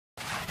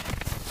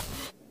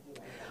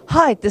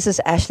Hi, this is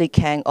Ashley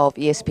Kang of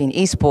ESPN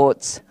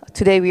Esports.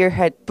 Today we are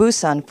at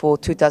Busan for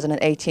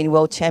 2018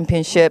 World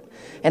Championship,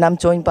 and I'm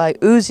joined by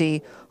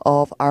Uzi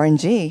of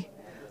RNG.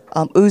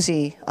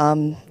 Uzi,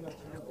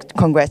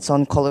 congrats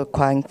on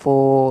qualifying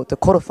for the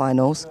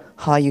quarterfinals.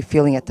 How are you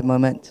feeling at the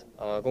moment?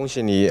 恭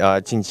喜你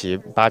晋级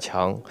8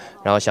强，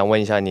然后想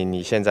问一下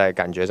你现在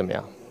感觉怎么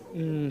样？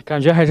感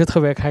觉还是特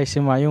别开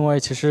心吧，因为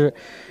其实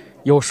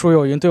有输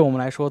有赢对我们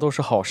来说都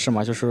是好事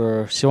嘛，就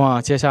是希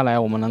望接下来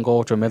我们能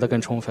够准备得更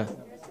充分。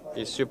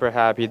He's super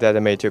happy that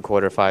they made to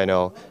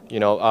quarterfinal.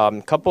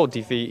 Couple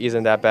defeat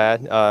isn't that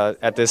bad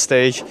at this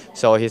stage,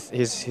 so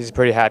he's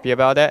pretty happy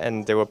about that,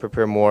 and they will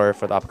prepare more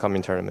for the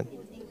upcoming tournament.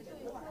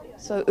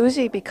 So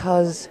Uzi,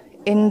 because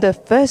in the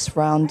first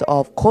round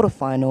of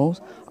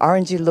quarterfinals,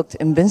 RNG looked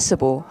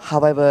invincible.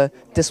 However,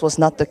 this was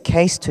not the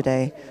case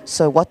today.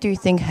 So what do you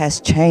think has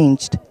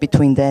changed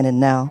between then and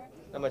now?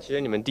 那么其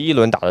实你们第一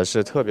轮打的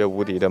是特别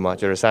无敌的嘛，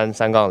就是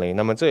3-0。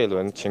那么这一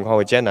轮情况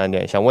会艰难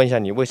点，想问一下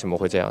你为什么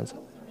会这样子？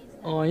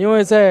因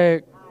为在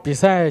比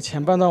赛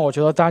前半段，我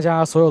觉得大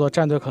家所有的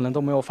战队可能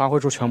都没有发挥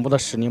出全部的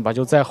实力吧，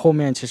就在后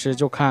面其实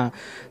就看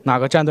哪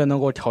个战队能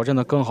够调整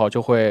得更好，就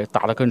会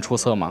打得更出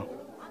色嘛。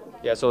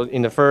Yeah, so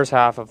in the first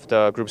half of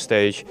the group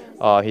stage,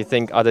 he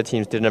think other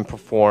teams didn't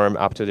perform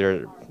up to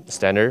their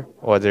standard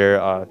or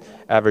their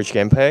average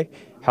gameplay.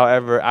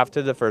 However,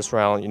 after the first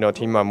round,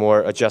 teams are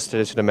more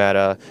adjusted to the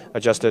meta,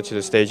 adjusted to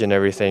the stage and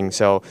everything.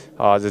 So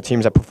the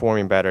teams are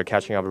performing better,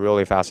 catching up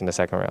really fast in the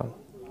second round.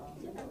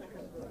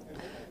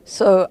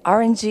 So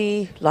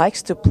RNG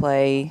likes to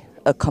play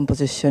a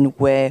composition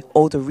where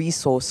all the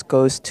resource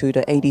goes to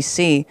the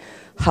ADC.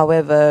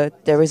 However,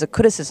 there is a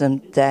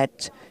criticism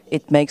that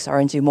it makes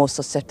RNG more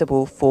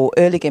susceptible for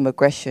early game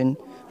aggression,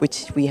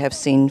 which we have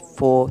seen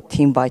for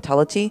Team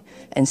Vitality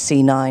and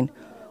C9.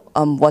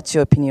 What's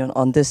your opinion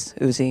on this,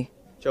 Uzi?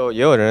 就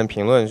也有人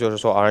评论，就是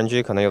说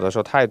RNG 可能有的时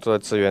候太多的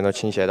资源都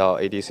倾斜到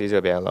ADC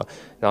这边了，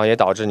然后也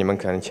导致你们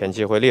可能前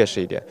期会劣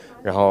势一点。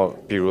然后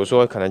比如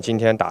说可能今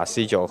天打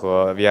C9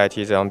和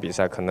VIT 这场比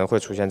赛可能会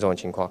出现这种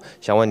情况，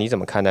想问你怎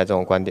么看待这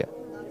种观点？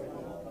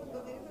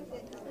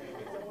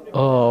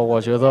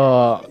我觉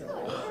得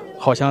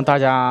好像大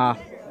家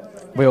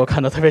没有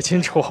看得特别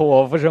清楚，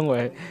我不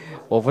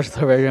是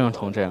特别认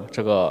同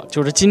这个，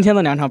就是今天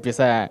的2场比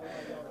赛，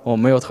我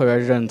没有特别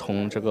认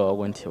同这个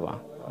问题吧。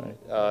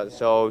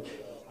So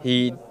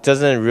he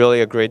doesn't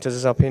really agree to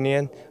this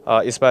opinion,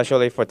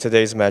 especially for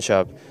today's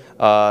matchup.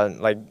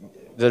 Like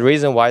the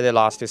reason why they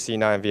lost to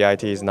C9 and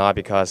VIT is not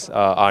because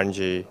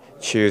RNG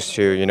choose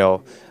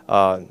to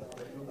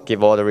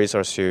give all the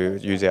resources to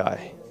Uzi.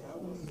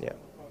 Yeah.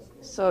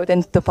 So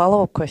then the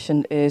follow-up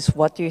question is,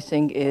 what do you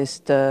think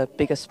is the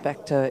biggest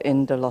factor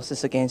in the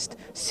losses against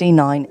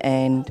C9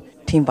 and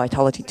Team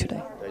Vitality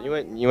today?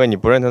 因为你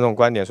不认同这种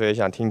观点，所以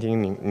想听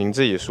听您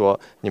自己说，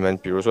你们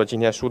比如说今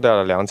天输掉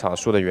了2场，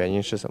输的原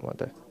因是什么？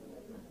对。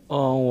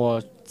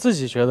我自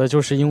己觉得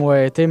就是因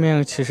为对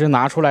面其实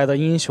拿出来的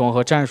英雄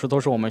和战术都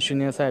是我们训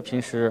练赛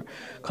平时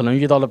可能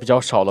遇到的比较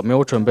少的，没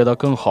有准备的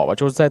更好吧。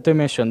就是在对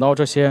面选到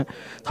这些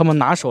他们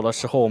拿手的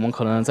时候，我们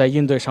可能在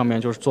应对上面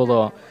就是做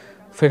的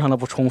非常的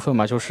不充分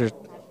嘛。就是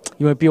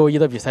因为 BO1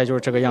 的比赛就是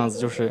这个样子，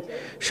就是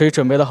谁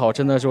准备的好，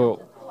真的就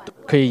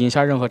可以赢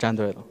下任何战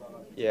队的。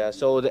Yeah,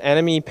 so the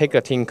enemy pick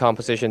a team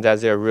composition that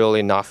they're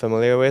really not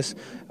familiar with.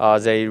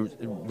 They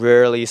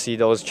rarely see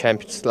those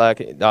champions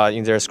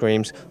in their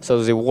scrims,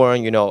 so they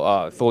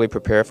weren't, fully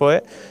prepared for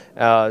it.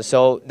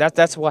 So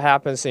that's what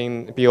happens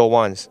in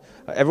BO1s.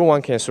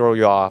 Everyone can throw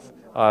you off,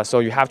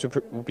 so you have to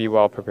be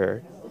well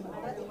prepared.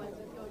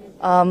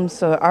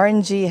 So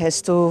RNG has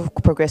still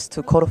progressed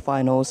to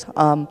quarterfinals.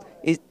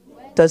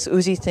 Does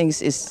Uzi think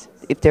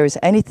if there is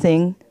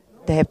anything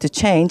they have to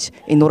change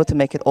in order to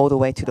make it all the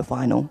way to the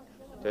final?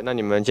 对，那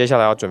你们接下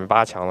来要准备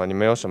8强了，你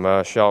们有什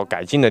么需要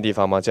改进的地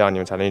方吗？这样你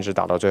们才能一直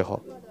打到最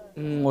后。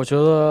我觉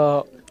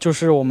得就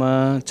是我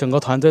们整个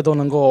团队都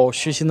能够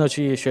虚心的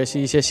去学习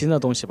一些新的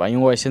东西吧，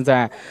因为现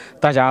在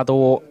大家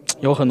都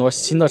有很多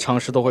新的尝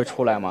试都会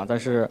出来嘛，但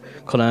是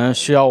可能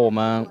需要我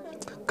们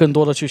更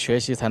多的去学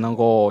习，才能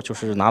够就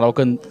是拿到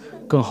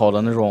更好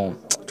的那种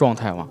状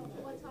态嘛。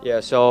Yeah,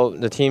 so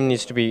the team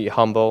needs to be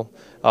humble,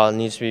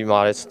 needs to be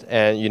modest,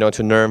 and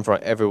to learn from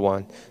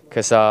everyone.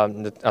 Because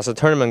as the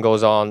tournament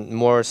goes on,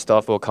 more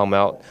stuff will come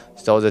out.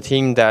 So the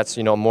team that's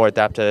more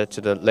adapted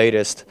to the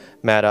latest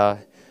meta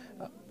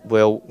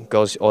will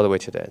go all the way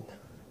to the end.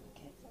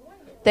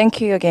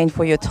 Thank you again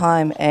for your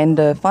time. And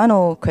the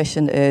final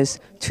question is: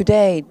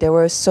 today there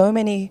were so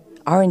many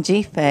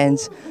RNG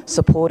fans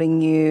supporting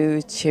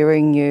you,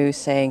 cheering you,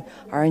 saying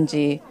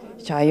RNG,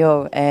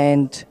 Zi-Hao,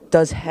 and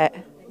does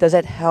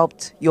that help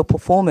your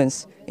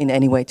performance in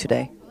any way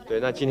today? 对，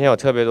那今天有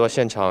特别多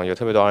现场，有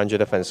特别多 RNG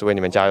的粉丝为你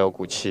们加油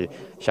鼓气，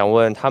想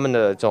问他们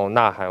的这种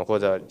呐喊或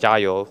者加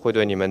油，会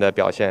对你们的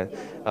表现，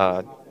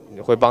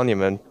会帮你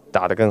们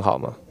打得更好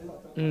吗？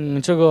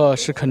这个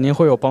是肯定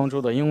会有帮助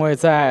的，因为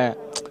在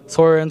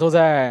所有人都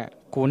在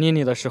鼓励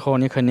你的时候，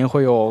你肯定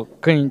会有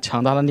更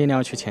强大的力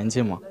量去前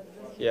进嘛。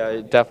Yeah,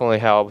 it definitely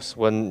helps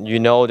when you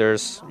know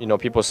there's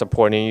people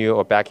supporting you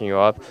or backing you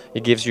up.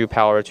 It gives you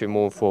power to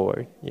move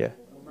forward. Yeah.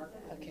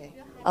 Okay.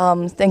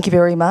 Thank you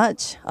very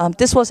much.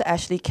 This was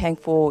Ashley Kang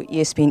for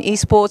ESPN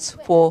Esports.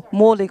 For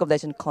more League of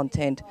Legends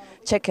content,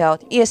 check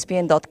out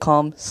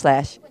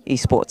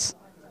espn.com/esports.